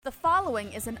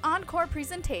following is an encore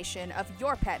presentation of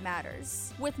Your Pet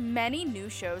Matters, with many new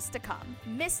shows to come.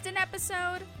 Missed an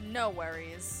episode? No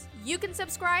worries. You can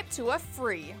subscribe to a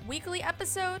free weekly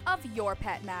episode of Your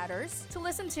Pet Matters to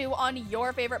listen to on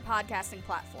your favorite podcasting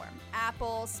platform.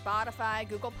 Apple, Spotify,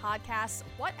 Google Podcasts,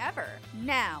 whatever.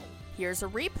 Now, here's a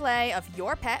replay of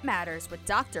Your Pet Matters with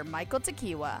Dr. Michael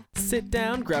Tekiwa. Sit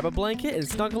down, grab a blanket, and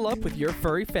snuggle up with your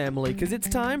furry family, because it's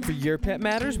time for Your Pet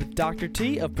Matters with Dr.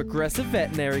 T of Progressive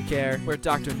Veterinary Care, where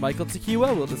Dr. Michael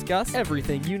Tekiwa will discuss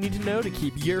everything you need to know to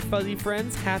keep your fuzzy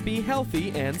friends happy,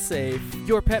 healthy, and safe.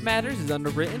 Your Pet Matters is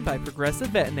underwritten by Progressive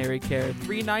Veterinary Care,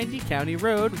 390 County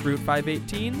Road, Route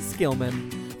 518,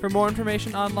 Skillman. For more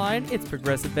information online, it's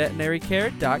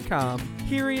progressiveveterinarycare.com.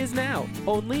 Here he is now,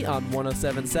 only on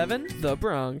 107.7 The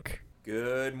Bronx.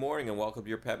 Good morning and welcome to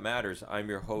Your Pet Matters. I'm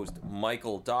your host,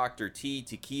 Michael Dr. T.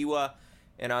 Tekiwa,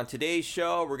 and on today's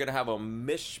show, we're going to have a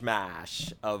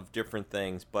mishmash of different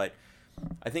things, but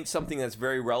I think something that's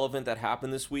very relevant that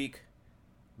happened this week,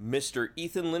 Mr.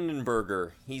 Ethan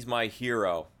Lindenberger, he's my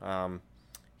hero.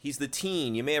 He's the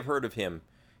teen, you may have heard of him.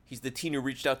 He's the teen who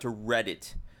reached out to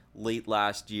Reddit late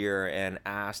last year and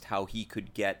asked how he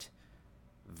could get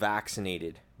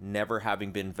vaccinated, never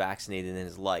having been vaccinated in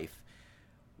his life.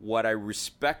 What I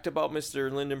respect about Mr.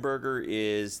 Lindenberger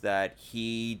is that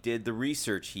he did the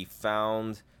research. He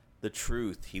found the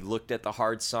truth. He looked at the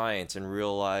hard science and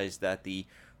realized that the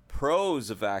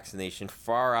pros of vaccination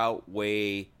far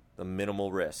outweigh the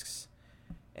minimal risks.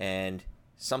 And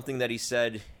something that he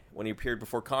said when he appeared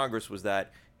before Congress was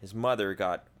that his mother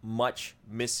got much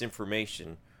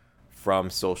misinformation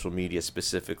from social media,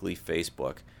 specifically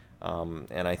Facebook.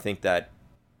 And I think that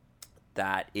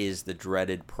is the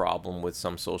dreaded problem with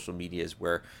some social media, is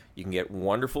where you can get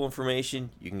wonderful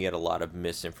information, you can get a lot of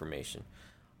misinformation.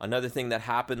 Another thing that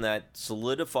happened that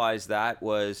solidifies that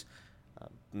was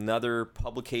another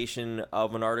publication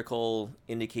of an article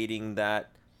indicating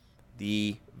that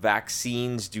the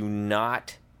vaccines do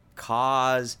not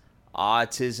cause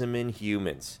autism in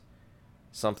humans.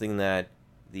 Something that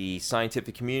the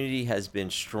scientific community has been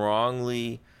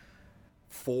strongly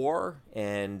for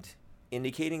and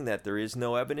indicating that there is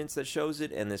no evidence that shows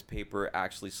it, and this paper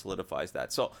actually solidifies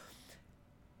that. So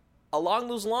along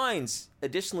those lines,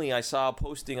 additionally, I saw a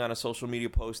posting on a social media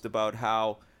post about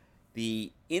how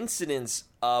the incidence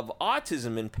of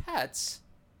autism in pets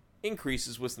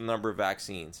increases with the number of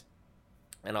vaccines.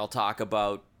 And I'll talk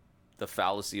about the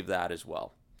fallacy of that as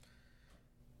well.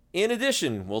 In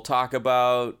addition, we'll talk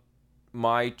about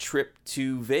my trip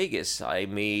to Vegas. I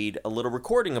made a little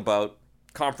recording about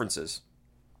conferences.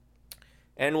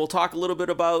 And we'll talk a little bit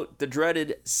about the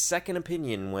dreaded second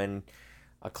opinion when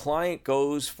a client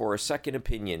goes for a second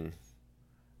opinion.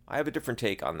 I have a different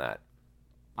take on that.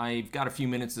 I've got a few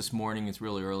minutes this morning. It's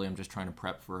really early. I'm just trying to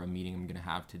prep for a meeting I'm going to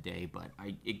have today. But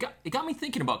it got me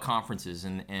thinking about conferences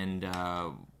and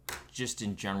just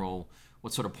in general,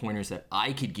 what sort of pointers that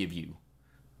I could give you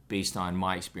based on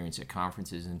my experience at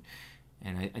conferences. And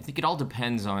I think it all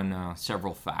depends on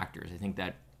several factors. I think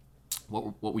that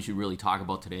what we should really talk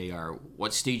about today are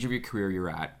what stage of your career you're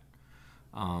at,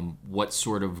 what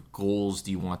sort of goals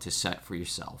do you want to set for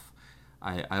yourself.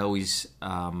 I always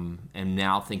am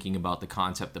now thinking about the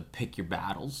concept of pick your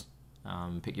battles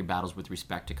with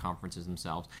respect to conferences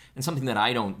themselves. And something that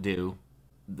I don't do,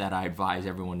 that I advise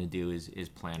everyone to do, is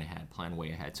plan ahead, plan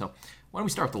way ahead. So why don't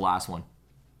we start with the last one?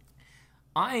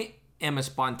 I am a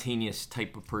spontaneous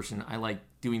type of person. I like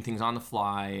doing things on the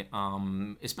fly,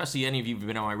 especially any of you who've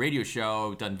been on my radio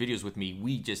show, done videos with me.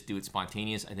 We just do it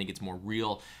spontaneous. I think it's more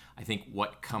real. I think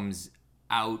what comes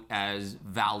out as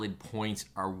valid points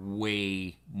are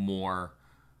way more,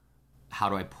 how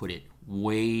do I put it,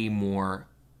 way more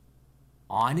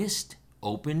honest,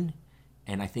 open,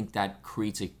 and I think that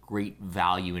creates a great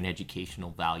value and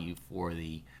educational value for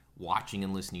the watching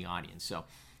and listening audience. So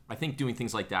I think doing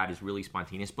things like that is really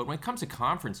spontaneous. But when it comes to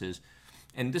conferences,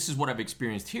 and this is what I've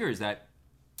experienced here, is that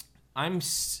I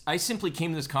simply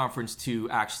came to this conference to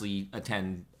actually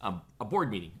attend a board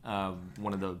meeting. I'm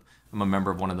a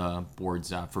member of one of the boards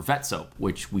for VetSoap,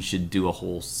 which we should do a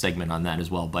whole segment on that as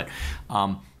well. But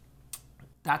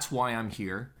that's why I'm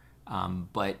here.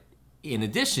 But in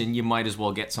addition, you might as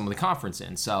well get some of the conference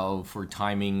in. So for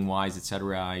timing wise, et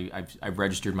cetera, I've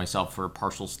registered myself for a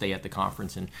partial stay at the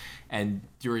conference. And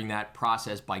during that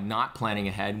process, by not planning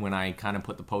ahead, when I kind of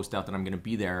put the post out that I'm going to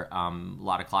be there, a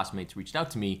lot of classmates reached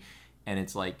out to me, and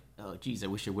it's like, oh, geez, I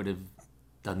wish I would have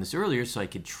done this earlier so I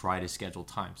could try to schedule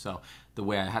time. So the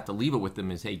way I had to leave it with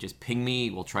them is, hey, just ping me.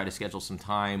 We'll try to schedule some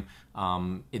time.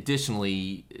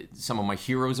 Additionally, some of my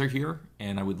heroes are here,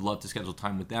 and I would love to schedule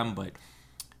time with them, but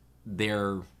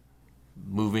they're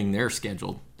moving, they're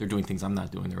scheduled. They're doing things I'm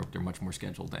not doing. They're much more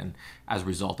scheduled. And as a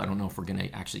result, I don't know if we're going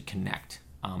to actually connect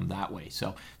that way.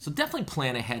 So definitely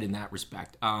plan ahead in that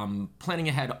respect. Planning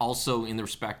ahead also in the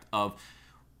respect of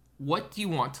what do you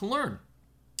want to learn?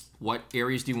 What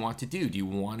areas do you want to do? Do you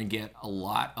want to get a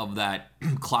lot of that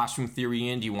classroom theory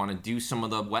in? Do you want to do some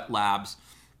of the wet labs,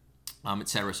 et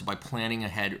cetera? So by planning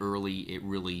ahead early, it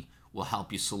really will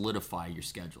help you solidify your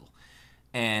schedule.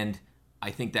 And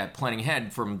I think that planning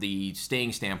ahead from the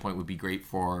staying standpoint would be great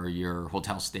for your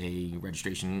hotel stay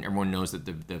registration. Everyone knows that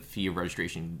the fee of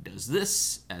registration does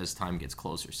this as time gets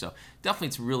closer. So definitely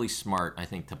it's really smart, I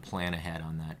think, to plan ahead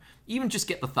on that. Even just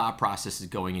get the thought processes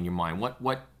going in your mind.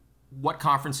 What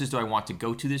conferences do I want to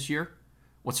go to this year?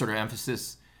 What sort of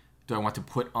emphasis do I want to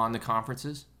put on the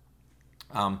conferences?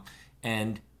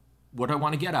 And what do I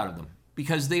want to get out of them?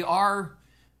 Because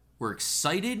we're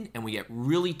excited and we get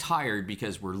really tired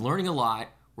because we're learning a lot.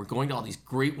 We're going to all these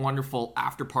great, wonderful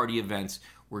after-party events.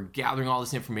 We're gathering all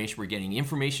this information. We're getting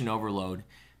information overload.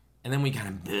 And then we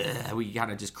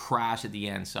kind of just crash at the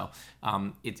end. So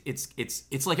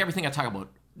it's like everything I talk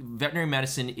about. Veterinary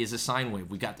medicine is a sine wave.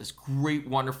 We got this great,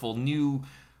 wonderful new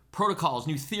protocols,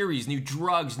 new theories, new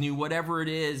drugs, new whatever it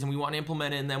is, and we want to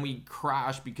implement it, and then we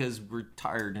crash because we're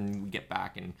tired and we get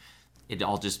back, and it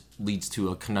all just leads to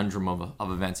a conundrum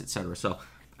of events, etc. So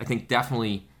I think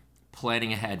definitely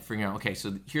planning ahead, figuring out, okay,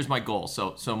 so here's my goal.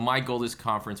 So my goal this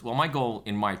conference, well, my goal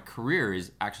in my career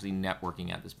is actually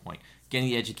networking at this point. Getting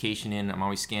the education in. I'm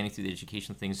always scanning through the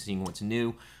education things, seeing what's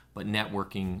new, but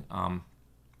networking,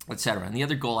 etc. And the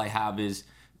other goal I have is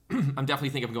I'm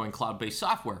definitely thinking of going cloud-based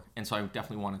software, and so I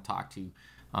definitely want to talk to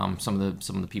some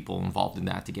of the people involved in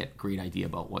that to get a great idea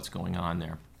about what's going on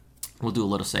there. We'll do a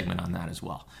little segment on that as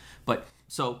well. But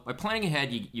so by planning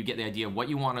ahead, you get the idea of what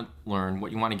you want to learn,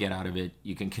 what you want to get out of it.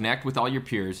 You can connect with all your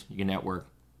peers, you can network,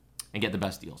 and get the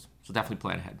best deals. So definitely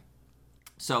plan ahead.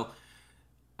 So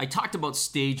I talked about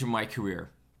stage of my career.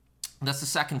 That's the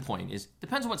second point, is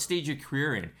depends on what stage of your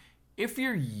career in. If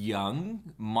you're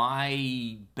young,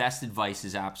 my best advice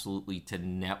is absolutely to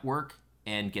network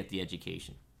and get the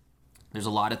education. There's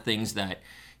a lot of things that,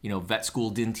 vet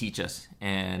school didn't teach us,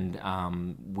 and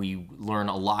we learn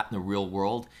a lot in the real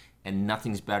world, and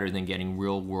nothing's better than getting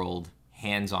real world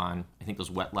hands-on. I think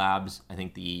those wet labs, I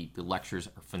think the lectures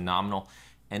are phenomenal,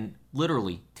 and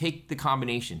literally take the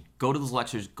combination, go to those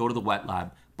lectures, go to the wet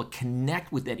lab, but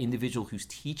connect with that individual who's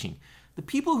teaching. The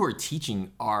people who are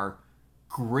teaching are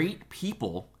great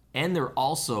people, and they're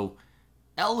also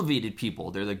elevated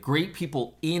people. They're the great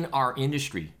people in our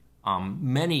industry.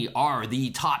 Many are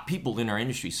the top people in our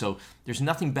industry. So there's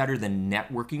nothing better than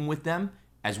networking with them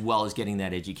as well as getting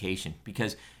that education,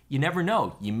 because you never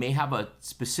know. You may have a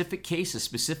specific case, a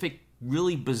specific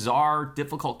really bizarre,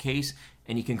 difficult case,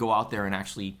 and you can go out there and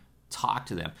actually talk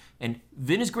to them. And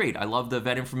VIN is great. I love the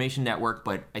Vet Information Network,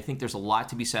 but I think there's a lot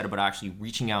to be said about actually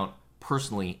reaching out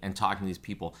personally and talking to these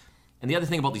people. And the other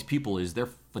thing about these people is they're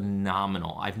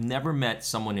phenomenal. I've never met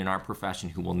someone in our profession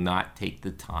who will not take the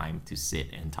time to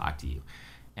sit and talk to you.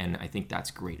 And I think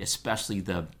that's great, especially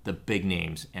the big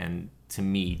names. And to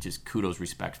me, just kudos,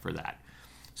 respect for that.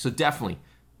 So definitely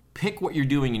pick what you're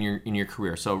doing in your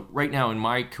career. So right now in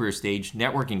my career stage,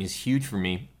 networking is huge for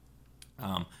me.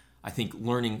 I think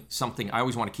learning something, I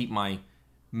always want to keep my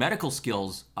medical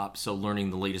skills up. So learning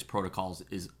the latest protocols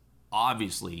is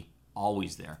obviously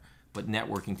always there. But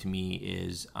networking to me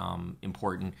is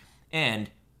important. And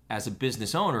as a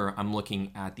business owner, I'm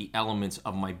looking at the elements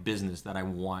of my business that I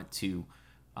want to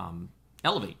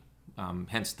elevate.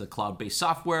 Hence the cloud-based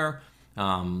software,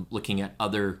 looking at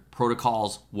other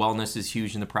protocols. Wellness is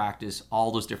huge in the practice.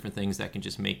 All those different things that can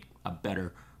just make a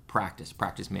better practice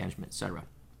management, etc.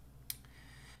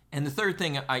 And the third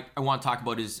thing I want to talk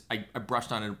about is, I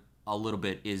brushed on it a little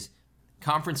bit, is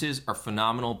conferences are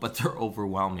phenomenal, but they're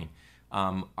overwhelming.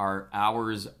 Our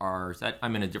hours are set.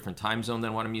 I'm in a different time zone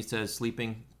than what I'm used to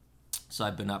sleeping. So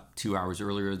I've been up 2 hours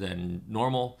earlier than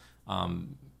normal.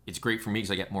 It's great for me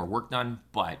because I get more work done,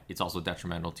 but it's also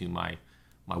detrimental to my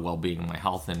well-being and my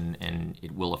health, and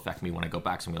it will affect me when I go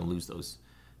back. So I'm going to lose those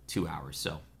 2 hours.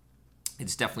 So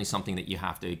it's definitely something that you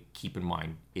have to keep in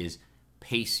mind, is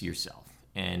pace yourself.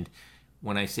 And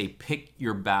when I say pick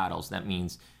your battles, that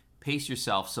means pace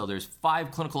yourself. So there's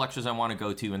 5 clinical lectures I want to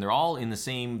go to, and they're all in the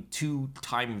same 2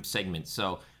 time segments.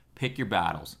 So pick your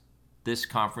battles. This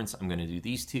conference, I'm going to do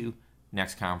these 2.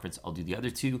 Next conference, I'll do the other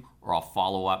 2, or I'll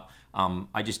follow up.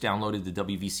 I just downloaded the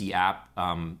WVC app.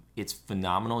 It's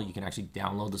phenomenal. You can actually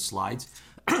download the slides,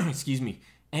 excuse me,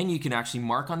 and you can actually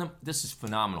mark on them. This is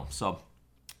phenomenal. So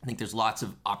I think there's lots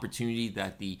of opportunity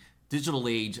that the digital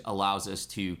age allows us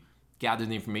to gather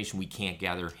the information we can't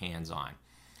gather hands-on.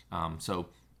 So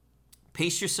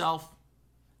pace yourself.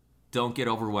 Don't get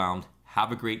overwhelmed.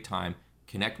 Have a great time.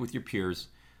 Connect with your peers.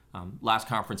 Last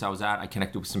conference I was at, I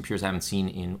connected with some peers I haven't seen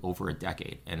in over a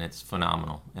decade, and it's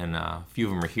phenomenal. And a few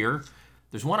of them are here.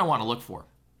 There's one I want to look for.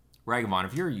 Ragavon,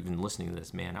 if you're even listening to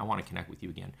this, man, I want to connect with you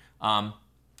again.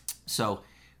 So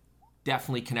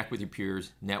definitely connect with your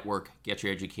peers, network, get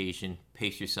your education,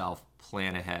 pace yourself,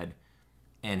 plan ahead,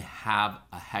 and have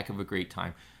a heck of a great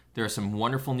time. There are some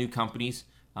wonderful new companies.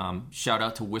 Shout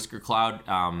out to Whisker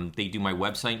Cloud. They do my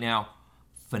website now.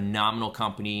 Phenomenal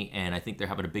company, and I think they're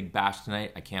having a big bash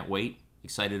tonight. I can't wait.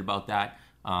 Excited about that.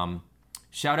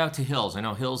 Shout out to Hills. I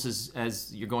know Hills is,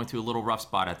 as you're going through a little rough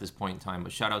spot at this point in time,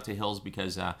 but shout out to Hills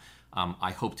because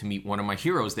I hope to meet one of my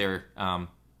heroes there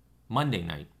Monday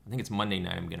night. I think it's Monday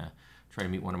night. I'm gonna try to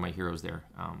meet one of my heroes there.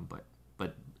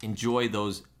 But enjoy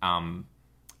those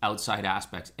outside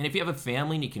aspects. And if you have a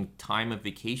family and you can time a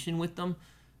vacation with them,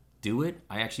 do it.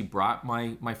 I actually brought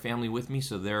my family with me,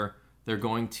 so they're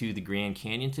going to the Grand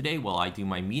Canyon today while I do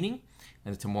my meeting,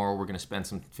 and tomorrow we're going to spend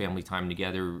some family time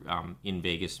together in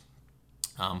Vegas.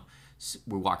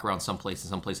 We walk around someplace, and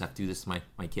someplace I have to do this to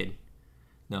my kid.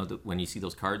 No, when you see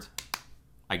those cards,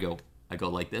 I go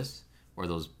like this, or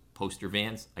those poster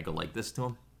vans, I go like this to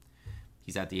him.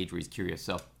 He's at the age where he's curious,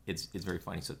 so it's very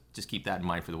funny. So just keep that in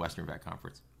mind for the Western Vet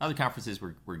Conference. Other conferences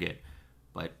we're good,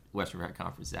 but Western Vet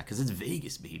Conference is that because it's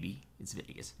Vegas, baby. It's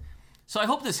Vegas. So I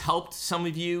hope this helped some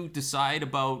of you decide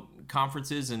about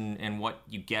conferences and what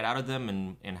you get out of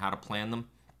them and how to plan them.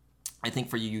 I think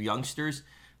for you youngsters,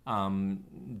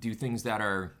 do things that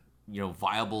are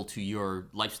viable to your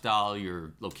lifestyle,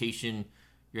 your location,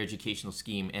 your educational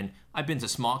scheme. And I've been to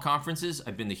small conferences.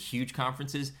 I've been to huge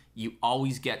conferences. You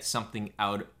always get something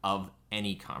out of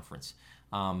any conference.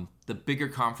 The bigger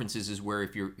conferences is where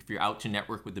if you're out to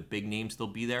network with the big names, they'll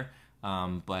be there.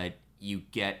 But you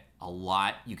get a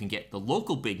lot. You can get the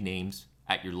local big names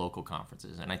at your local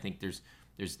conferences, and I think there's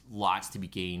lots to be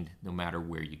gained no matter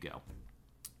where you go.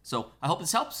 So I hope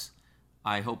this helps.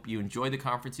 I hope you enjoy the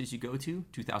conferences you go to.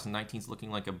 2019 is looking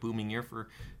like a booming year for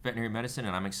veterinary medicine,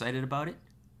 and I'm excited about it.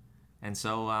 And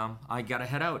so I gotta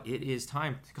head out. It is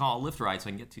time to call a Lyft ride so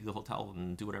I can get to the hotel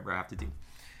and do whatever I have to do.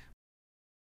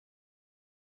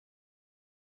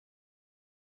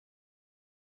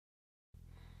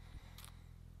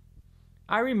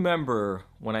 I remember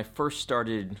when I first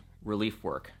started relief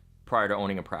work prior to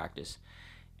owning a practice,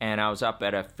 and I was up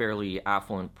at a fairly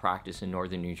affluent practice in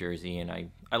northern New Jersey, and I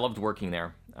loved working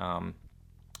there. And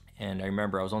I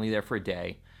remember I was only there for a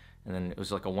day, and then it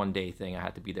was like a one-day thing. I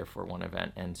had to be there for one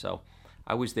event, and so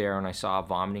I was there, and I saw a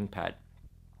vomiting pet,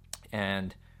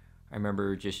 and I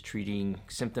remember just treating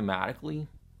symptomatically.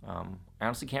 I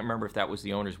honestly can't remember if that was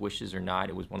the owner's wishes or not.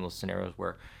 It was one of those scenarios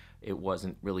where it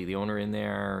wasn't really the owner in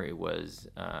there. It was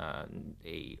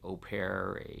a au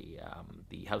pair,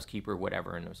 the housekeeper,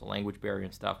 whatever, and there was a language barrier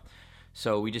and stuff.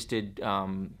 So we just did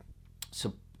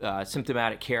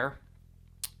symptomatic care.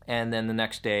 And then the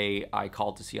next day I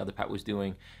called to see how the pet was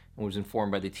doing and was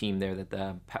informed by the team there that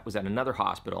the pet was at another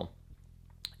hospital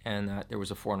and that there was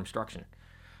a foreign obstruction.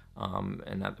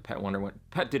 And that the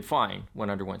pet did fine,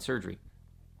 underwent surgery.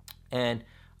 And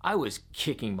I was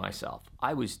kicking myself.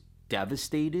 I was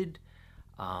devastated.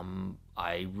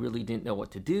 I really didn't know what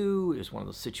to do. It was one of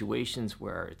those situations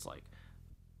where it's like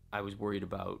I was worried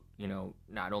about,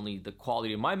 not only the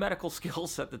quality of my medical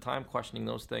skills at the time, questioning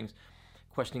those things,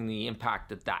 questioning the impact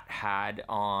that had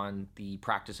on the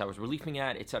practice I was relieving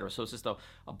at, etc. So it's just a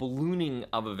ballooning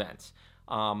of events.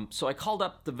 So I called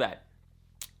up the vet,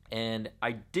 and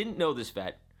I didn't know this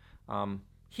vet.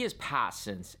 He has passed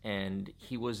since, and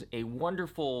he was a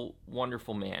wonderful,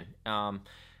 wonderful man.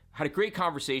 Had a great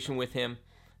conversation with him.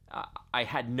 I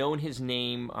had known his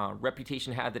name,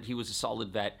 reputation had that he was a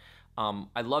solid vet.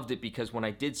 I loved it because when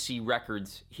I did see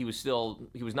records, he was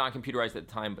not computerized at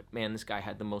the time, but man, this guy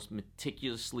had the most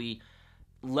meticulously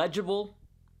legible,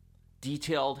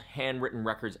 detailed, handwritten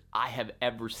records I have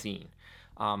ever seen.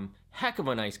 Heck of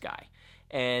a nice guy.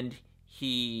 And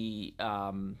his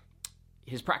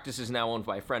practice is now owned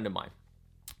by a friend of mine.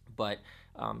 But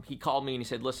he called me and he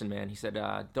said, listen, man, he said,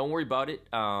 don't worry about it.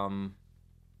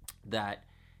 That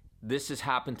this has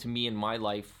happened to me in my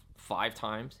life 5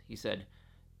 times. He said,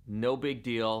 no big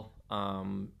deal.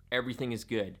 Everything is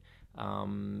good.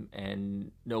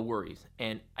 And no worries.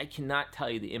 And I cannot tell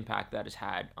you the impact that has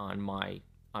had on my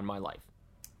life.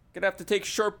 Gonna have to take a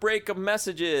short break of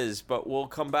messages, but we'll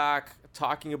come back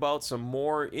talking about some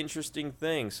more interesting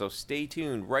things. So stay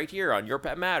tuned right here on Your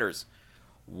Pet Matters,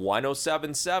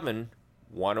 1077,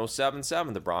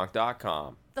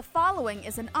 1077thebronx.com. The following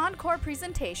is an encore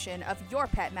presentation of Your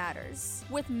Pet Matters,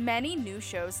 with many new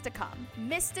shows to come.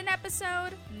 Missed an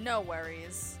episode? No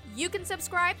worries. You can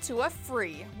subscribe to a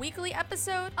free weekly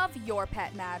episode of Your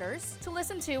Pet Matters to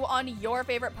listen to on your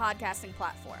favorite podcasting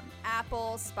platform.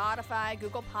 Apple, Spotify,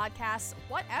 Google Podcasts,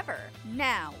 whatever.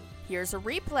 Now, here's a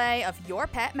replay of Your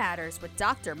Pet Matters with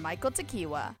Dr. Michael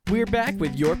Takiwa. We're back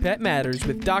with Your Pet Matters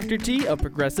with Dr. T of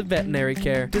Progressive Veterinary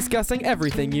Care, discussing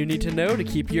everything you need to know to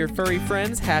keep your furry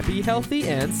friends happy, healthy,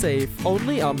 and safe.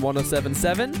 Only on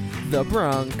 107.7 The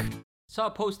Bronx. Saw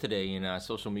a post today in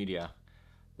social media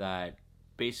that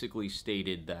basically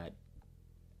stated that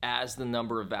as the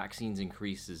number of vaccines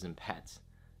increases in pets,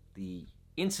 the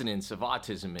incidence of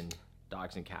autism in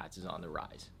dogs and cats is on the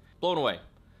rise. Blown away.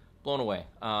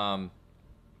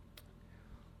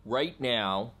 Right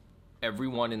now,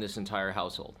 everyone in this entire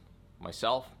household,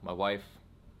 myself, my wife,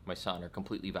 my son, are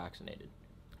completely vaccinated.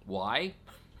 Why?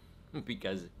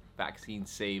 Because vaccines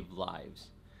save lives.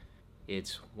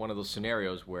 It's one of those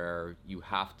scenarios where you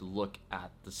have to look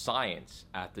at the science,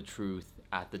 at the truth,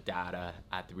 at the data,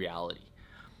 at the reality.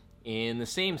 In the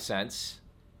same sense,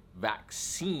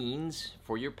 vaccines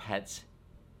for your pets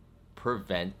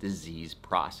prevent disease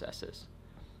processes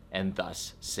and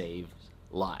thus save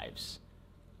lives.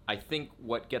 I think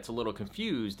what gets a little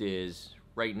confused is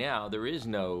right now there is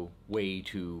no way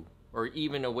to, or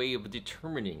even a way of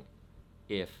determining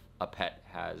if a pet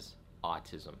has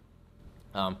autism.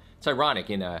 It's ironic,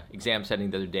 in an exam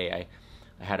setting the other day,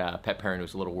 I had a pet parent who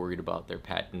was a little worried about their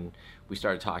pet, and we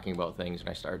started talking about things, and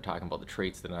I started talking about the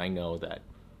traits that I know that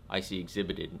I see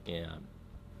exhibited in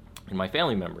my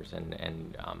family members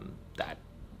and that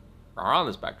are on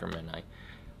the spectrum, and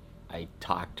I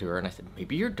talked to her and I said,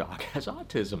 maybe your dog has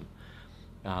autism.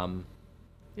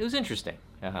 It was interesting.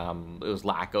 It was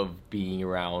lack of being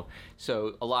around.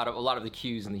 So a lot of the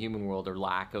cues in the human world are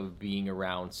lack of being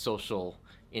around social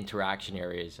interaction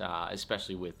areas,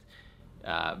 especially with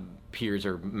peers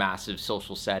or massive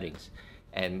social settings.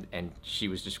 And she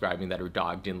was describing that her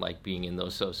dog didn't like being in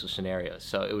those social scenarios.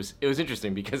 So it was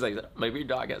interesting because I said, maybe your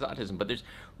dog has autism, but there's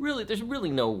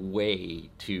really no way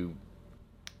to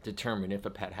determine if a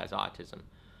pet has autism.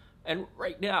 And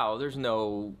right now, there's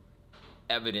no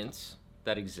evidence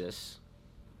that exists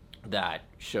that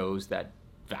shows that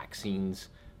vaccines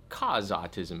cause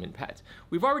autism in pets.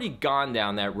 We've already gone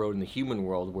down that road in the human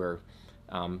world where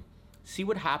see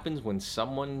what happens when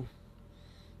someone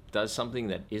does something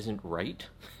that isn't right.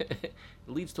 It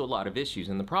leads to a lot of issues.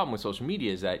 And the problem with social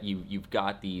media is that you've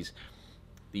got these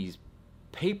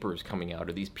papers coming out,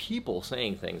 or these people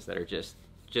saying things that are just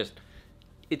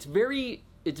it's very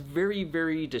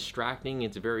distracting.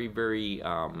 It's very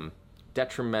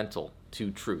detrimental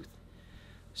to truth.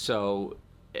 So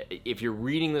if you're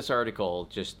reading this article,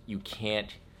 you can't.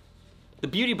 The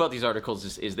beauty about these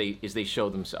articles is they show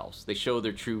themselves. They show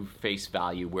their true face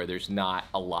value, where there's not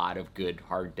a lot of good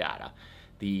hard data.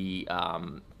 The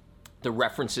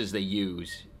references they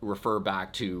use refer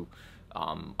back to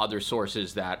other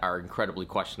sources that are incredibly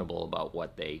questionable about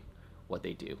what they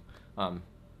do.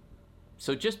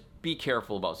 So just be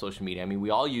careful about social media. I mean, we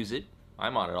all use it.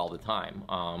 I'm on it all the time.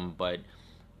 But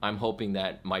I'm hoping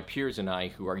that my peers and I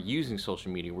who are using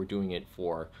social media, we're doing it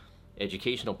for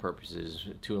educational purposes,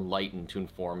 to enlighten, to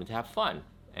inform, and to have fun.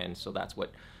 And so that's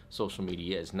what social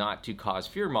media is, not to cause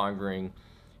fear-mongering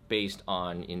based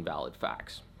on invalid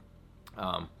facts.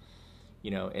 And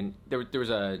there was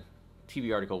a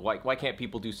TV article, why can't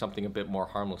people do something a bit more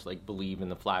harmless, like believe in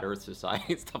the Flat Earth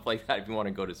Society, stuff like that. If you want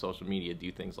to go to social media,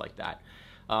 do things like that.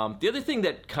 The other thing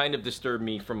that kind of disturbed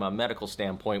me from a medical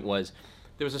standpoint was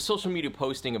there was a social media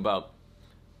posting about,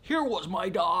 here was my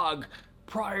dog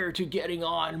prior to getting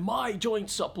on my joint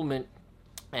supplement.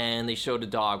 And they showed a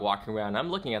dog walking around. I'm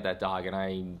looking at that dog, and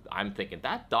I'm thinking,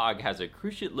 that dog has a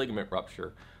cruciate ligament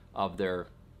rupture of their,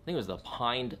 I think it was the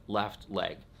hind left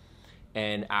leg.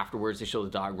 And afterwards, they show the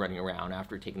dog running around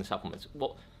after taking the supplements.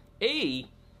 Well,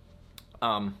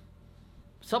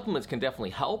 supplements can definitely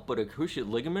help, but a cruciate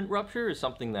ligament rupture is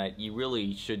something that you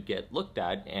really should get looked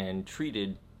at and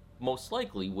treated, most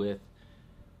likely with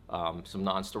some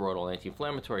non-steroidal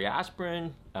anti-inflammatory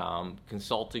aspirin,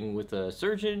 consulting with a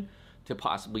surgeon to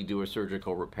possibly do a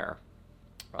surgical repair.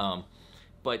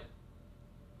 But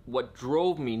what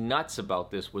drove me nuts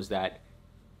about this was that,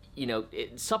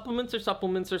 supplements are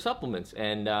supplements are supplements.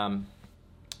 And,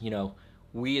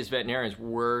 we as veterinarians,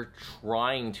 we're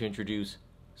trying to introduce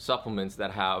supplements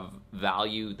that have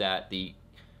value, that the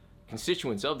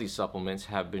constituents of these supplements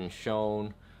have been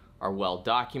shown, are well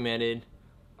documented,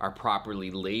 are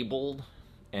properly labeled,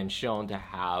 and shown to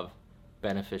have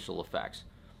beneficial effects.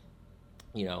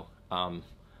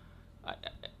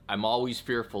 I I'm always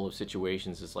fearful of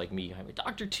situations. It's like me having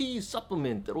Dr. T's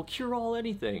supplement that'll cure all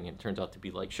anything, and it turns out to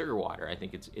be like sugar water. I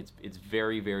think it's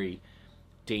very, very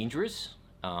dangerous.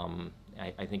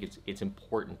 I think it's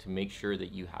important to make sure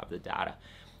that you have the data.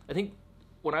 I think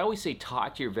when I always say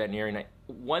talk to your veterinarian,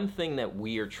 one thing that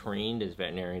we are trained as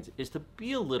veterinarians is to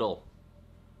be a little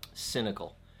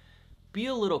cynical, be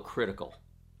a little critical,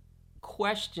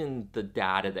 question the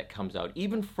data that comes out,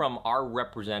 even from our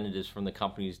representatives from the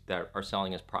companies that are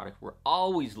selling us product. We're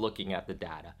always looking at the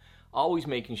data, always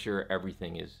making sure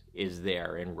everything is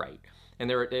there and right. And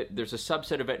there's a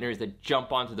subset of veterinarians that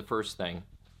jump onto the first thing,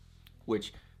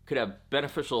 which could have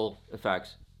beneficial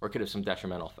effects or could have some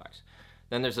detrimental effects.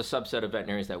 Then there's a subset of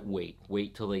veterinarians that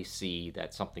wait till they see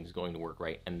that something's going to work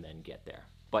right and then get there.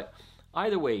 But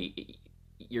either way,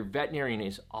 your veterinarian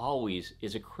is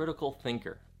a critical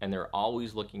thinker, and they're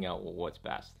always looking out what's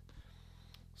best.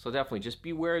 So definitely just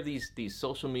beware of these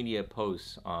social media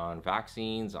posts on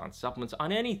vaccines, on supplements,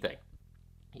 on anything.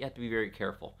 You have to be very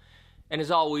careful. And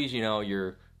as always,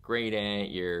 your great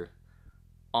aunt, your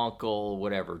uncle,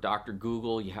 whatever, Dr.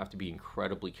 Google, you have to be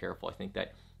incredibly careful. I think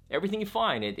that everything you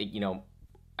find,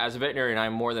 as a veterinarian,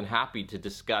 I'm more than happy to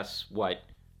discuss what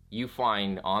you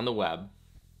find on the web.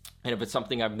 And if it's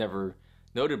something I've never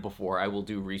noted before, I will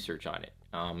do research on it.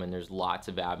 And there's lots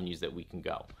of avenues that we can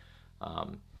go.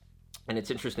 And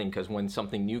it's interesting because when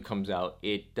something new comes out,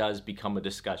 it does become a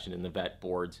discussion in the vet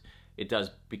boards. It does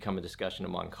become a discussion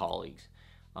among colleagues.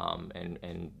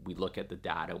 And we look at the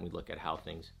data and we look at how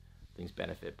things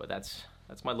benefit. But that's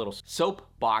my little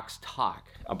soapbox talk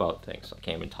about things. I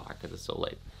can't even talk because it's so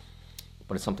late.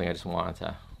 But it's something I just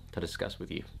wanted to discuss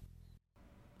with you.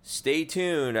 Stay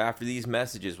tuned. After these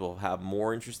messages, we'll have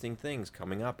more interesting things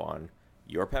coming up on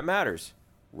Your Pet Matters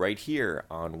right here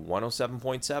on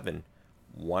 107.7,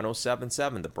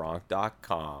 107.7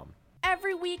 thebronc.com.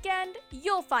 Every weekend,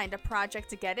 you'll find a project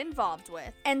to get involved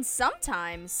with, and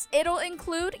sometimes it'll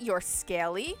include your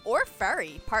scaly or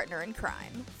furry partner in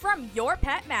crime. From Your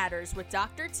Pet Matters with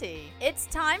Dr. T, it's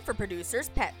time for Producer's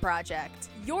Pet Project,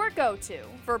 your go-to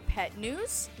for pet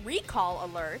news, recall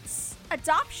alerts,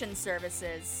 adoption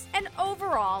services, and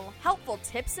overall helpful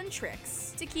tips and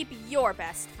tricks to keep your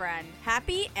best friend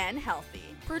happy and healthy.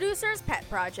 Producer's Pet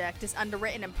Project is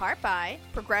underwritten in part by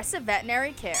Progressive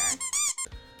Veterinary Care.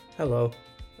 Hello,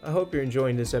 I hope you're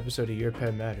enjoying this episode of Your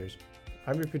Pet Matters.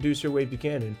 I'm your producer, Wade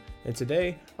Buchanan, and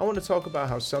today I want to talk about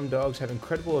how some dogs have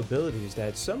incredible abilities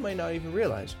that some might not even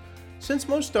realize. Since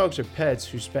most dogs are pets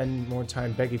who spend more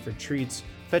time begging for treats,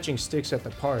 fetching sticks at the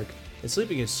park, and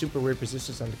sleeping in super weird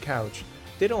positions on the couch,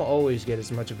 they don't always get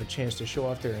as much of a chance to show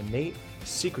off their innate,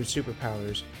 secret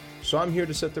superpowers. So I'm here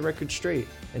to set the record straight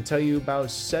and tell you about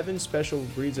 7 special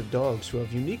breeds of dogs who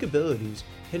have unique abilities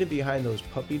hidden behind those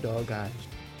puppy dog eyes.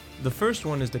 The first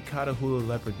one is the Catahoula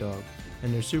leopard dog,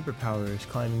 and their superpower is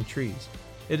climbing trees.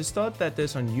 It is thought that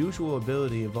this unusual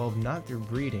ability evolved not through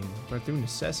breeding, but through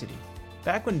necessity.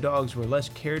 Back when dogs were less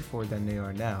cared for than they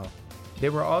are now, they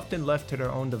were often left to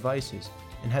their own devices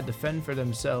and had to fend for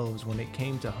themselves when it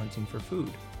came to hunting for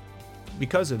food.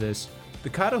 Because of this,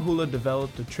 the Catahoula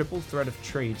developed a triple threat of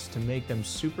traits to make them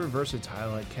super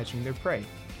versatile at catching their prey: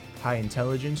 high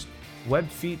intelligence,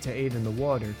 webbed feet to aid in the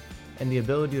water, and the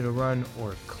ability to run,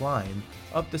 or climb,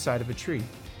 up the side of a tree.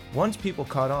 Once people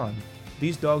caught on,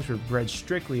 these dogs were bred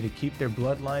strictly to keep their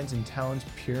bloodlines and talents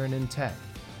pure and intact.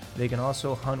 They can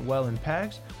also hunt well in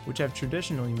packs, which have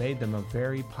traditionally made them a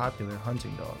very popular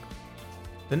hunting dog.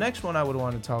 The next one I would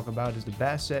want to talk about is the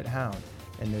Basset Hound,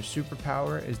 and their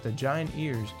superpower is the giant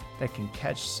ears that can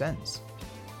catch scents.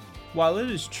 While it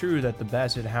is true that the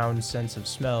Basset Hound's sense of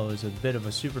smell is a bit of a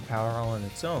superpower all on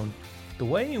its own, the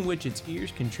way in which its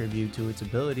ears contribute to its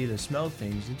ability to smell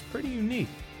things is pretty unique.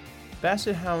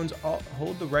 Basset Hounds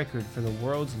hold the record for the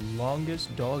world's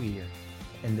longest dog ear,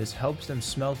 and this helps them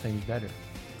smell things better.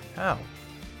 How?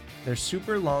 Their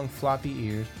super long floppy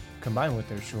ears, combined with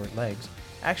their short legs,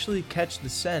 actually catch the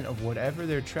scent of whatever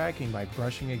they're tracking by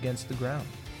brushing against the ground,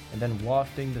 and then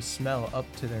wafting the smell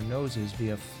up to their noses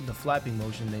via the flapping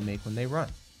motion they make when they run.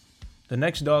 The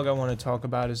next dog I want to talk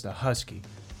about is the Husky,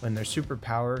 and their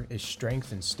superpower is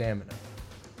strength and stamina.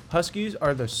 Huskies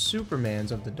are the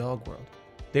Supermans of the dog world.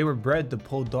 They were bred to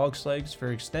pull dog legs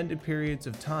for extended periods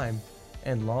of time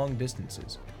and long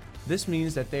distances. This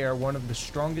means that they are one of the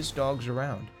strongest dogs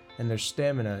around, and their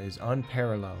stamina is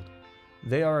unparalleled.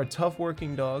 They are a tough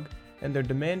working dog, and their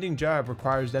demanding job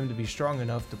requires them to be strong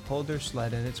enough to pull their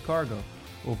sled and its cargo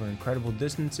over incredible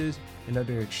distances and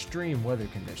under extreme weather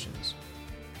conditions.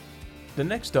 The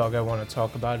next dog I want to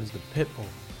talk about is the Pit Bull,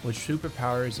 which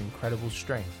superpower is incredible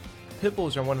strength. Pit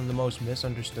Bulls are one of the most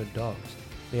misunderstood dogs.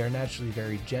 They are naturally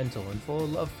very gentle and full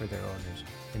of love for their owners,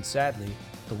 and sadly,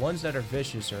 the ones that are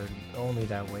vicious are only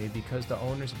that way because the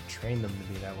owners have trained them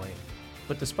to be that way.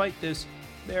 But despite this,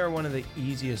 they are one of the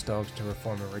easiest dogs to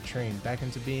reform or retrain back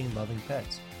into being loving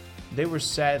pets. They were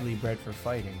sadly bred for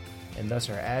fighting, and thus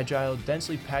are agile,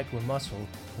 densely packed with muscle,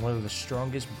 and one of the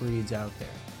strongest breeds out there.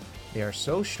 They are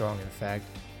so strong, in fact,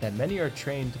 that many are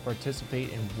trained to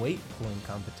participate in weight pulling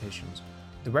competitions.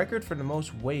 The record for the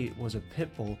most weight was a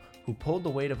pit bull who pulled the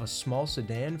weight of a small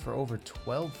sedan for over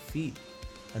 12 feet.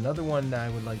 Another one that I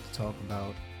would like to talk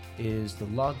about is the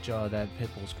lockjaw that pit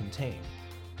bulls contain.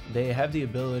 They have the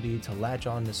ability to latch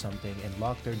onto something and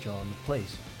lock their jaw into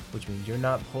place, which means you're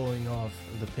not pulling off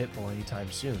the pit bull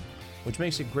anytime soon, which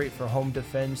makes it great for home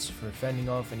defense, for fending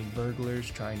off any burglars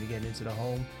trying to get into the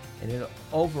home, and it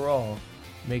overall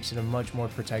makes it a much more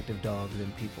protective dog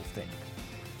than people think.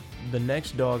 The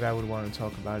next dog I would want to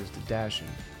talk about is the Dachshund,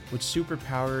 which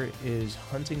superpower is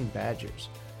hunting badgers.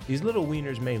 These little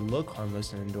wieners may look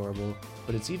harmless and adorable,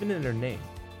 but it's even in their name.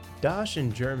 Dash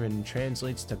in German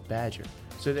translates to badger,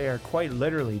 so they are quite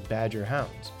literally badger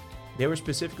hounds. They were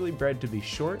specifically bred to be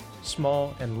short,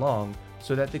 small, and long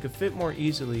so that they could fit more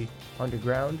easily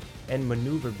underground and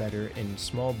maneuver better in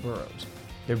small burrows.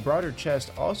 Their broader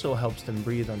chest also helps them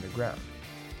breathe underground.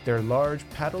 Their large,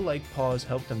 paddle-like paws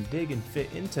help them dig and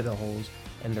fit into the holes,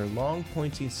 and their long,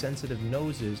 pointy, sensitive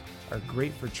noses are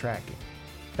great for tracking.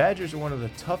 Badgers are one of the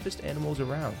toughest animals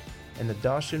around, and the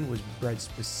Dachshund was bred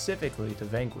specifically to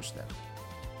vanquish them.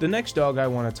 The next dog I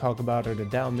want to talk about are the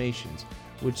Dalmatians,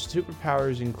 which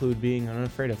superpowers include being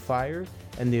unafraid of fire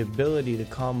and the ability to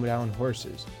calm down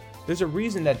horses. There's a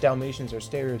reason that Dalmatians are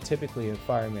stereotypically a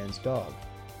fireman's dog.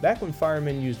 Back when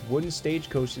firemen used wooden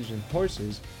stagecoaches and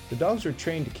horses, the dogs were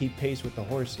trained to keep pace with the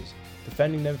horses,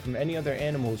 defending them from any other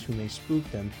animals who may spook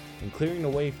them and clearing the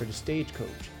way for the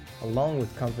stagecoach, along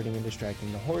with comforting and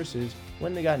distracting the horses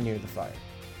when they got near the fire.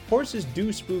 Horses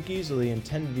do spook easily and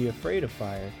tend to be afraid of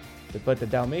fire, but the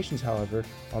Dalmatians, however,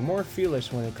 are more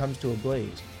fearless when it comes to a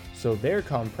blaze, so their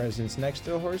calm presence next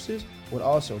to the horses would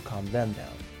also calm them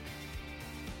down.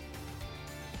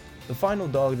 The final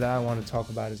dog that I want to talk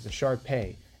about is the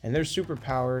Shar-Pei, and their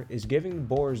superpower is giving the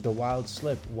boars the wild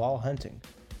slip while hunting.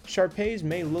 Shar-Peis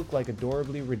may look like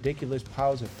adorably ridiculous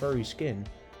piles of furry skin,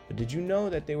 but did you know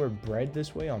that they were bred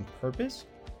this way on purpose?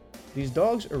 These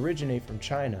dogs originate from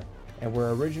China and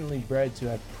were originally bred to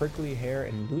have prickly hair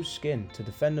and loose skin to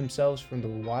defend themselves from the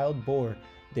wild boar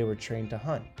they were trained to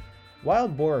hunt.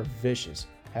 Wild boar are vicious,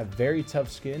 have very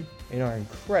tough skin, and are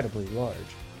incredibly large.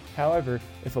 However,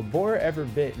 if a boar ever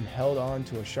bit and held on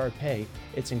to a Shar-Pei,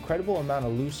 its incredible amount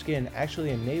of loose skin actually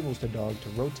enables the dog to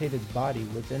rotate its body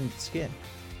within its skin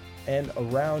and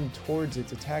around towards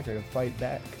its attacker to fight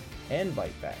back and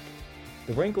bite back.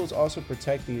 The wrinkles also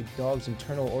protect the dog's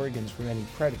internal organs from any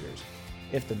predators.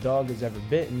 If the dog is ever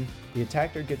bitten, the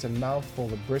attacker gets a mouthful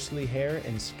of bristly hair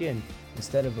and skin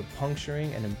instead of a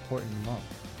puncturing an important lump.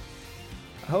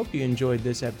 I hope you enjoyed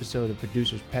this episode of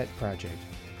Producer's Pet Project.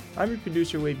 I'm your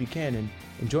producer, Wade Buchanan,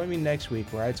 and join me next week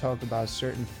where I talk about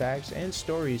certain facts and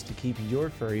stories to keep your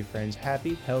furry friends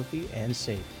happy, healthy, and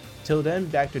safe. Till then,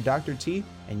 back to Dr. T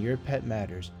and Your Pet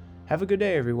Matters. Have a good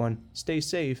day, everyone. Stay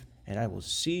safe, and I will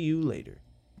see you later.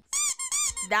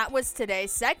 That was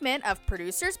today's segment of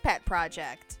Producer's Pet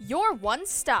Project, your one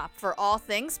stop for all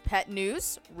things pet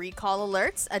news, recall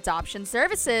alerts, adoption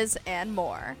services, and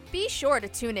more. Be sure to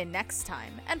tune in next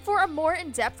time, and for a more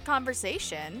in-depth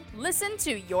conversation, listen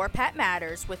to Your Pet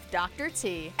Matters with Dr.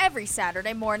 T every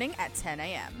Saturday morning at 10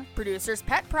 a.m. Producer's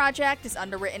Pet Project is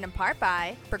underwritten in part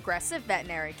by Progressive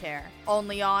Veterinary Care,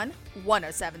 only on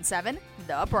 107.7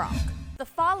 The Bronx. The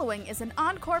following is an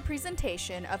encore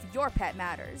presentation of Your Pet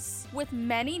Matters, with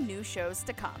many new shows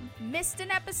to come. Missed an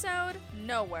episode?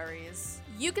 No worries.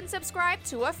 You can subscribe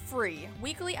to a free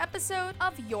weekly episode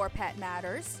of Your Pet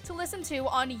Matters to listen to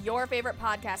on your favorite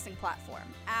podcasting platform.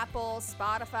 Apple,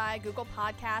 Spotify, Google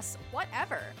Podcasts,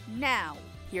 whatever. Now,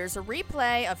 here's a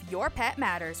replay of Your Pet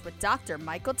Matters with Dr.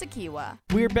 Michael Tekiwa.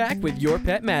 We're back with Your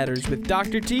Pet Matters with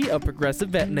Dr. T of Progressive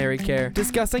Veterinary Care,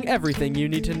 discussing everything you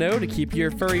need to know to keep your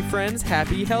furry friends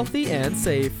happy, healthy, and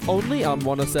safe. Only on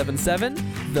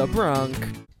 107.7 The Bronx.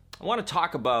 I want to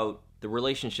talk about the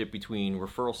relationship between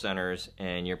referral centers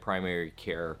and your primary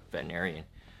care veterinarian.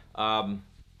 Let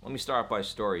me start off by a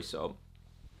story. So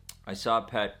I saw a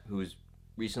pet who was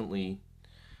recently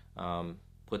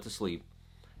put to sleep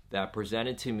that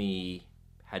presented to me,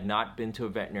 had not been to a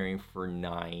veterinarian for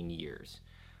 9 years.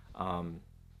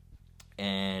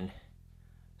 And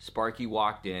Sparky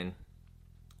walked in.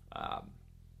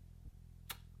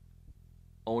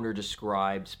 Owner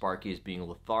described Sparky as being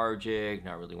lethargic,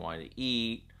 not really wanting to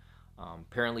eat.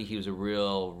 Apparently he was a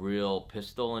real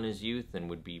pistol in his youth and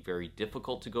would be very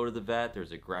difficult to go to the vet.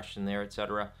 There's aggression there,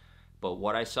 etc. But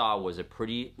what I saw was a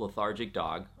pretty lethargic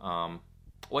dog. Well,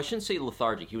 I shouldn't say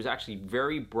lethargic. He was actually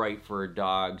very bright for a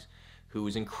dog who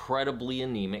was incredibly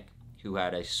anemic, who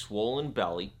had a swollen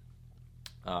belly,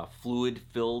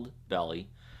 fluid-filled belly.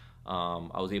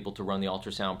 I was able to run the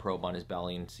ultrasound probe on his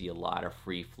belly and see a lot of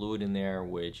free fluid in there,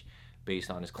 which,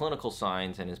 based on his clinical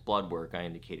signs and his blood work, I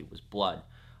indicated was blood.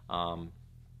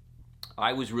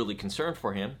 I was really concerned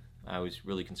for him. I was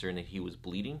really concerned that he was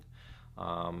bleeding,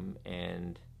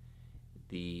 and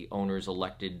the owners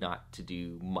elected not to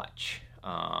do much.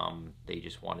 They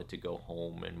just wanted to go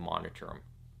home and monitor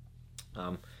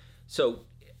him. So,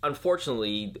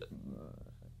 unfortunately,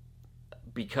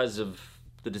 because of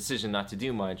the decision not to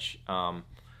do much,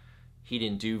 he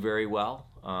didn't do very well,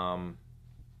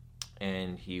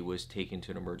 and he was taken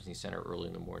to an emergency center early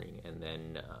in the morning and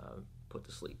then put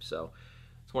to sleep. So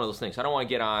it's one of those things. I don't want to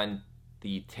get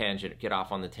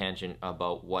off on the tangent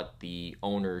about what the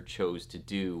owner chose to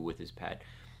do with his pet,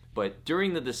 but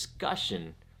during the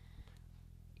discussion,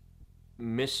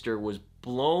 Mr. was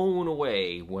blown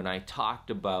away when I talked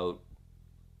about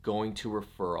going to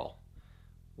referral,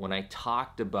 when I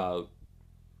talked about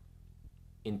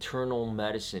internal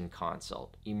medicine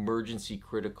consult, emergency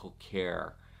critical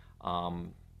care,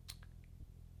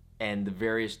 and the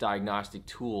various diagnostic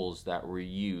tools that were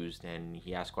used. And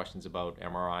he asked questions about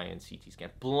MRI and CT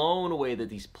scan. Blown away that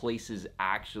these places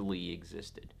actually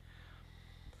existed.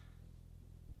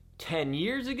 10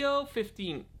 years ago,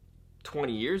 15,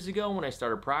 20 years ago when I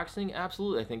started practicing,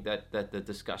 absolutely, I think that the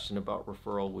discussion about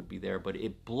referral would be there. But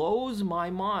it blows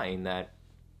my mind that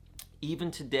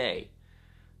even today,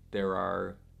 there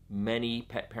are many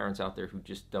pet parents out there who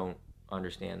just don't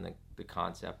understand the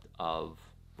concept of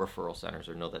referral centers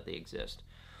or know that they exist.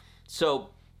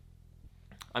 So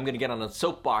I'm going to get on a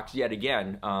soapbox yet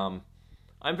again. I'm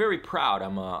very proud.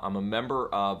 I'm a member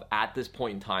of, at this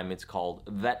point in time, it's called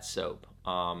VetSoap,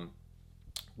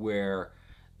 where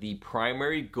the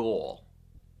primary goal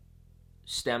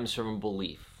stems from a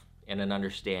belief and an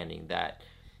understanding that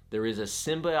there is a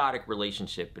symbiotic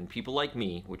relationship in people like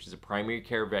me, which is a primary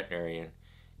care veterinarian,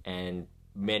 and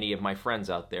many of my friends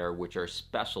out there, which are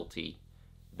specialty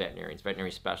veterinarians,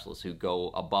 veterinary specialists who go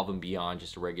above and beyond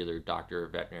just a regular doctor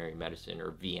of veterinary medicine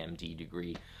or VMD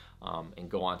degree, and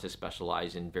go on to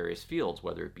specialize in various fields,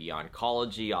 whether it be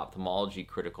oncology, ophthalmology,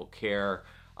 critical care,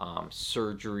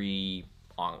 surgery,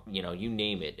 you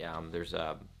name it. There's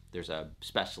a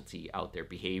specialty out there,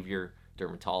 behavior,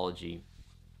 dermatology.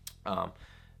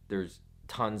 There's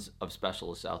tons of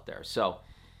specialists out there. So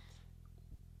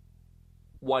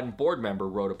one board member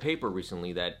wrote a paper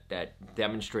recently that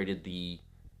demonstrated the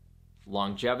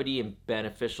longevity and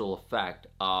beneficial effect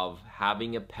of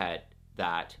having a pet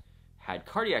that had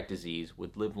cardiac disease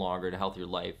would live longer and a healthier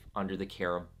life under the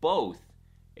care of both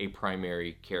a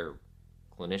primary care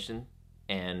clinician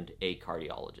and a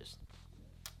cardiologist.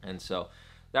 And so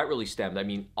that really stemmed. I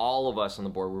mean, all of us on the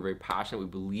board were very passionate. We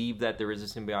believe that there is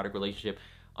a symbiotic relationship.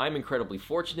 I'm incredibly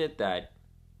fortunate that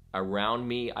around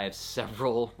me I have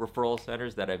several referral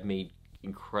centers that I've made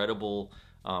incredible,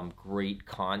 great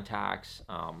contacts,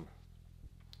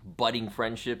 budding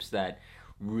friendships that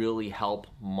really help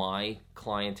my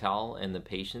clientele and the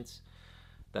patients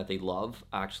that they love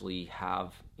actually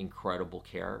have incredible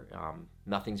care.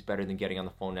 Nothing's better than getting on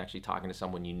the phone and actually talking to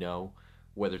someone you know,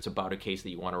 whether it's about a case that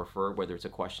you want to refer, whether it's a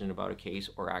question about a case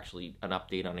or actually an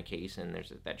update on a case, and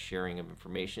there's that sharing of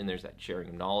information, there's that sharing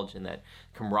of knowledge and that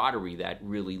camaraderie that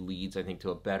really leads, I think,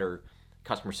 to a better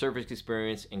customer service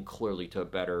experience and clearly to a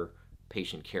better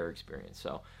patient care experience.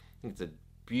 So I think it's a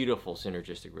beautiful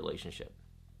synergistic relationship,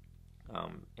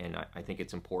 and I think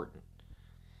it's important.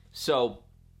 So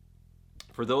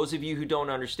for those of you who don't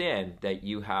understand that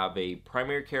you have a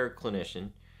primary care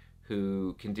clinician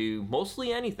who can do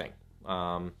mostly anything,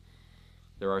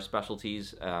 there are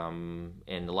specialties, and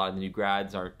a lot of the new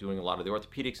grads are doing a lot of the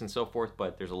orthopedics and so forth,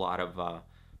 but there's a lot of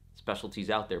specialties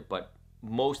out there. But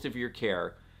most of your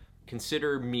care,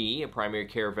 consider me a primary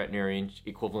care veterinarian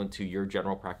equivalent to your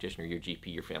general practitioner, your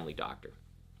GP, your family doctor.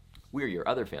 We're your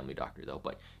other family doctor, though,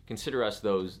 but consider us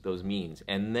those means.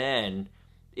 And then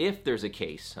if there's a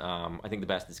case, I think the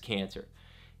best is cancer.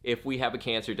 If we have a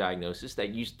cancer diagnosis,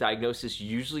 diagnosis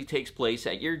usually takes place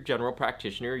at your general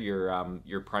practitioner,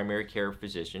 your primary care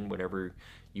physician, whatever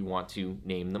you want to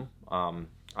name them.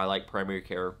 I like primary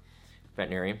care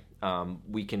veterinarian.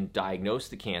 We can diagnose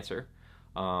the cancer,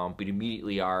 but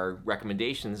immediately our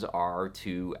recommendations are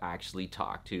to actually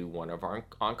talk to one of our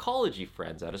oncology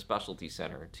friends at a specialty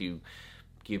center to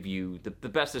give you the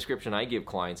best description I give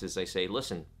clients is I say,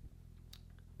 listen,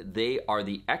 they are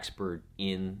the expert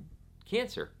in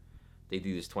cancer. They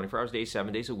do this 24 hours a day,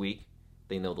 7 days a week.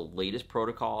 They know the latest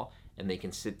protocol, and they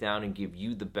can sit down and give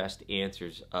you the best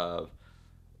answers of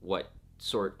what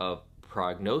sort of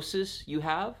prognosis you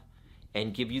have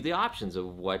and give you the options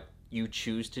of what you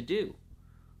choose to do,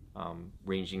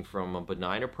 ranging from a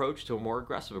benign approach to a more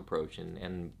aggressive approach,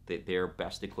 and they're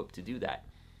best equipped to do that.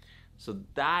 So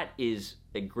that is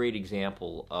a great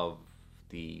example of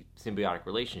the symbiotic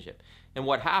relationship. And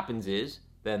what happens is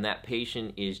then that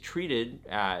patient is treated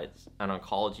as an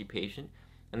oncology patient,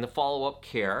 and the follow-up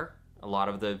care, a lot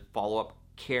of the follow-up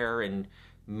care and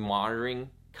monitoring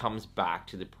comes back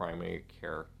to the primary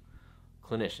care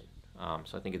clinician.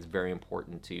 So I think it's very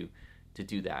important to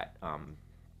do that.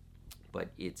 But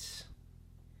it's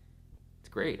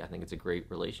great. I think it's a great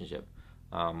relationship.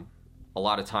 A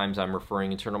lot of times I'm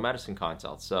referring internal medicine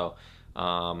consults. So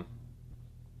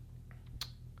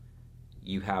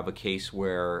you have a case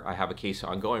where I have a case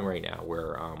ongoing right now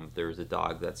where there's a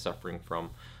dog that's suffering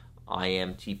from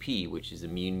IMTP, which is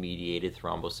immune-mediated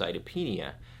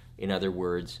thrombocytopenia. In other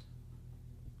words,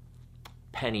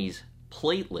 Penny's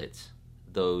platelets,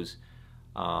 those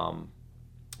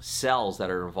cells that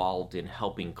are involved in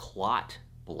helping clot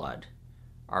blood,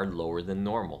 are lower than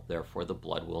normal. Therefore, the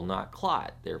blood will not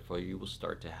clot. Therefore, you will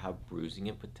start to have bruising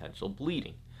and potential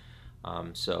bleeding.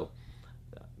 So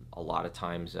a lot of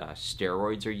times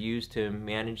steroids are used to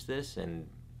manage this, and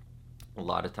a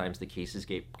lot of times the cases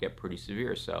get pretty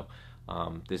severe. So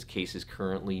this case is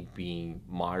currently being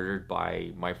monitored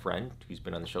by my friend, who's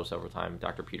been on the show several times,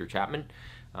 Dr. Peter Chapman,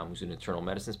 who's an internal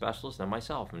medicine specialist, and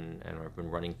myself, and I've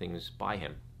been running things by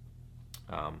him,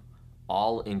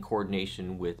 all in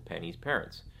coordination with Penny's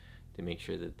parents to make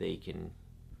sure that they can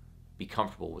be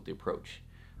comfortable with the approach.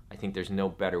 I think there's no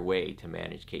better way to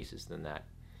manage cases than that.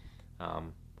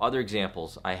 Other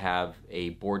examples, I have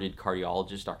a boarded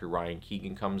cardiologist, Dr. Ryan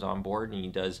Keegan, comes on board, and he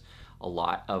does a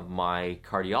lot of my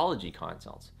cardiology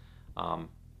consults. When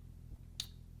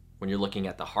you're looking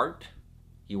at the heart,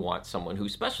 you want someone who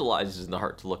specializes in the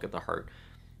heart to look at the heart.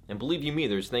 And believe you me,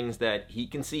 there's things that he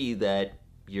can see that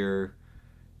your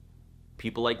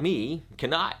people like me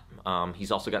cannot.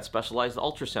 He's also got specialized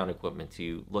ultrasound equipment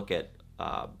to look at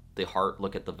the heart,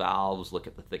 look at the valves, look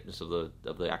at the thickness of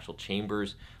the actual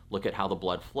chambers, look at how the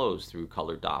blood flows through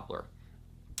colored Doppler.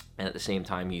 And at the same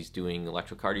time, he's doing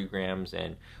electrocardiograms,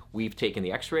 and we've taken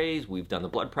the x-rays, we've done the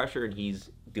blood pressure, and he's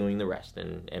doing the rest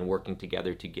and working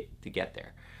together to get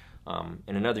there. And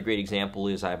another great example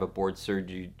is I have a board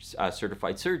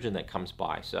certified surgeon that comes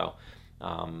by. So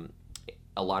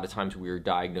a lot of times we are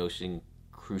diagnosing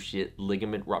cruciate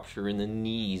ligament rupture in the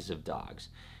knees of dogs,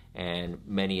 and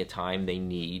many a time they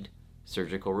need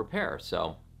surgical repair.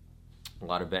 So a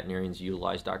lot of veterinarians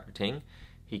utilize Dr. Ting.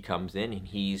 He comes in and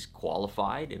he's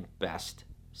qualified and best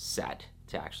set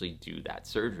to actually do that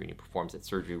surgery. And he performs that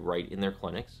surgery right in their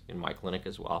clinics, in my clinic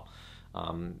as well.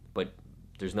 But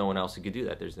there's no one else who could do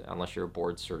that. Unless you're a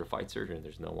board certified surgeon,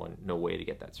 there's no way to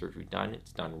get that surgery done.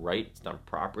 It's done right, it's done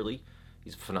properly.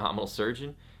 He's a phenomenal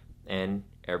surgeon, and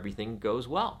everything goes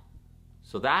well.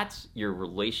 So that's your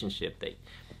relationship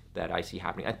that I see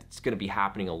happening. It's going to be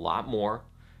happening a lot more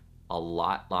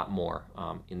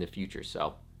in the future.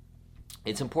 So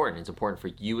it's important. It's important for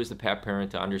you as the pet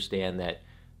parent to understand that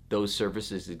those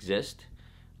services exist,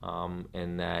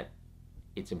 and that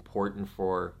it's important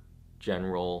for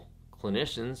general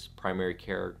clinicians, primary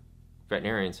care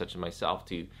veterinarians such as myself,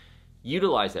 to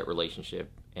utilize that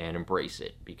relationship and embrace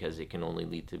it, because it can only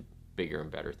lead to bigger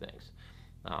and better things.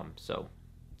 So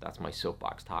that's my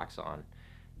soapbox talks on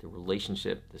the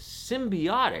relationship, the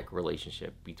symbiotic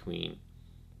relationship between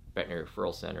veterinary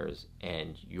referral centers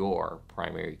and your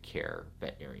primary care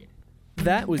veterinarian.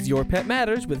 That was Your Pet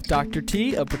Matters with Dr.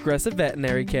 T of Progressive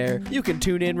Veterinary Care. You can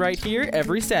tune in right here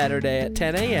every Saturday at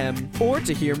 10 a.m. Or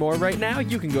to hear more right now,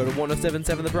 you can go to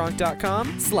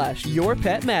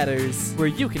 1077thebronx.com/yourpetmatters, where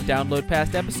you can download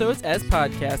past episodes as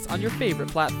podcasts on your favorite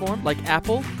platform like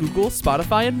Apple, Google,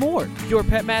 Spotify, and more. Your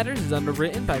Pet Matters is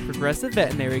underwritten by Progressive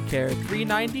Veterinary Care,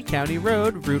 390 County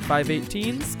Road, Route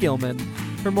 518, Skillman.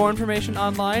 For more information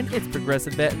online, it's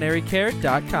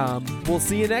progressiveveterinarycare.com. We'll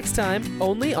see you next time,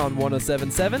 only on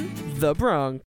 1077 The Bronx.